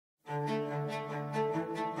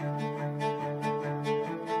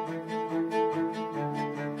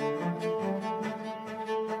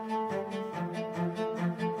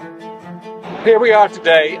Here we are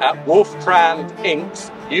today at Wolftrand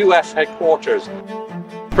Inc.'s US headquarters.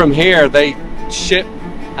 From here they ship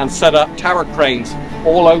and set up tower cranes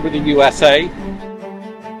all over the USA.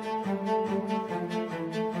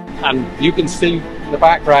 And you can see in the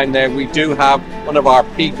background there we do have one of our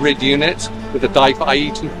P-grid units with a DEIF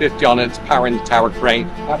IE250 on it. It's powering the tower crane,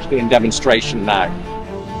 actually in demonstration now.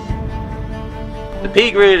 The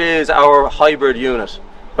P-grid is our hybrid unit.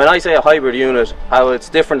 When I say a hybrid unit, how it's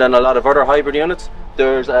different than a lot of other hybrid units,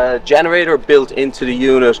 there's a generator built into the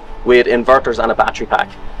unit with inverters and a battery pack.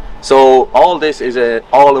 So all this is an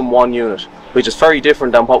all-in-one unit, which is very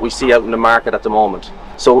different than what we see out in the market at the moment.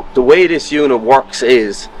 So the way this unit works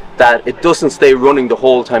is that it doesn't stay running the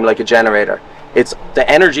whole time like a generator. The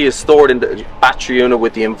energy is stored in the battery unit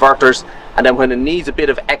with the inverters, and then when it needs a bit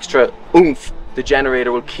of extra oomph, the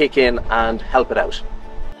generator will kick in and help it out.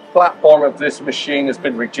 The platform of this machine has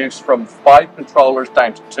been reduced from 5 controllers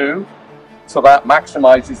down to 2, so that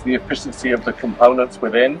maximizes the efficiency of the components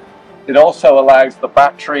within. It also allows the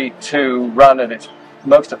battery to run at its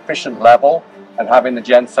most efficient level and having the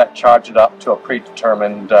genset charge it up to a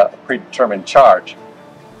predetermined charge.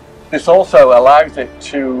 This also allows it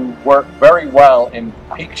to work very well in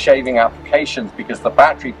peak shaving applications because the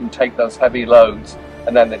battery can take those heavy loads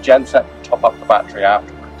and then the genset can top up the battery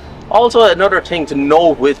afterwards. Also, another thing to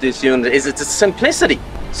note with this unit is its simplicity.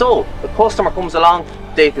 So the customer comes along,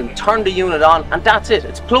 they can turn the unit on and that's it.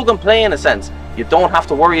 It's plug and play in a sense. You don't have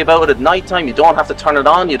to worry about it at night time, you don't have to turn it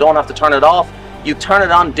on, you don't have to turn it off. You turn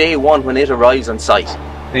it on day one when it arrives on site.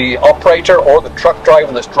 The operator or the truck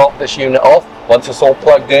driver that's dropped this unit off, once it's all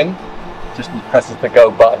plugged in, just presses the go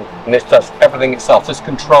button and this does everything itself. This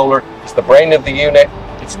controller is the brain of the unit,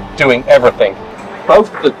 it's doing everything.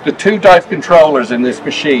 Both the two DEIF controllers in this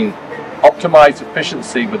machine optimize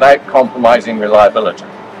efficiency without compromising reliability.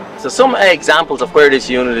 So some examples of where this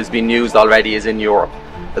unit is being used already is in Europe.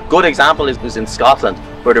 A good example is in Scotland,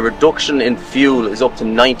 where the reduction in fuel is up to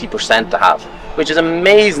 90% to have, which is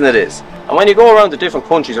amazing it is. And when you go around to different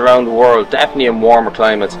countries around the world, definitely in warmer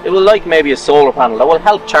climates, it will like maybe a solar panel that will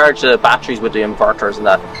help charge the batteries with the inverters and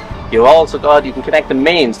that. You can connect the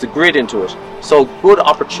mains, the grid into it. So good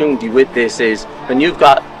opportunity with this is when you've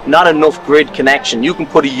got not enough grid connection, you can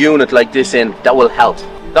put a unit like this in that will help.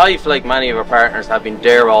 DEIF, like many of our partners, have been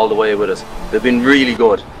there all the way with us. They've been really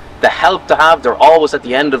good. The help to have, they're always at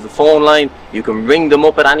the end of the phone line. You can ring them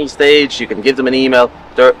up at any stage, you can give them an email.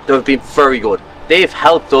 They've been very good. They've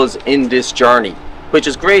helped us in this journey, which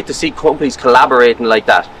is great to see companies collaborating like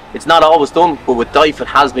that. It's not always done, but with DEIF it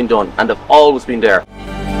has been done and they've always been there.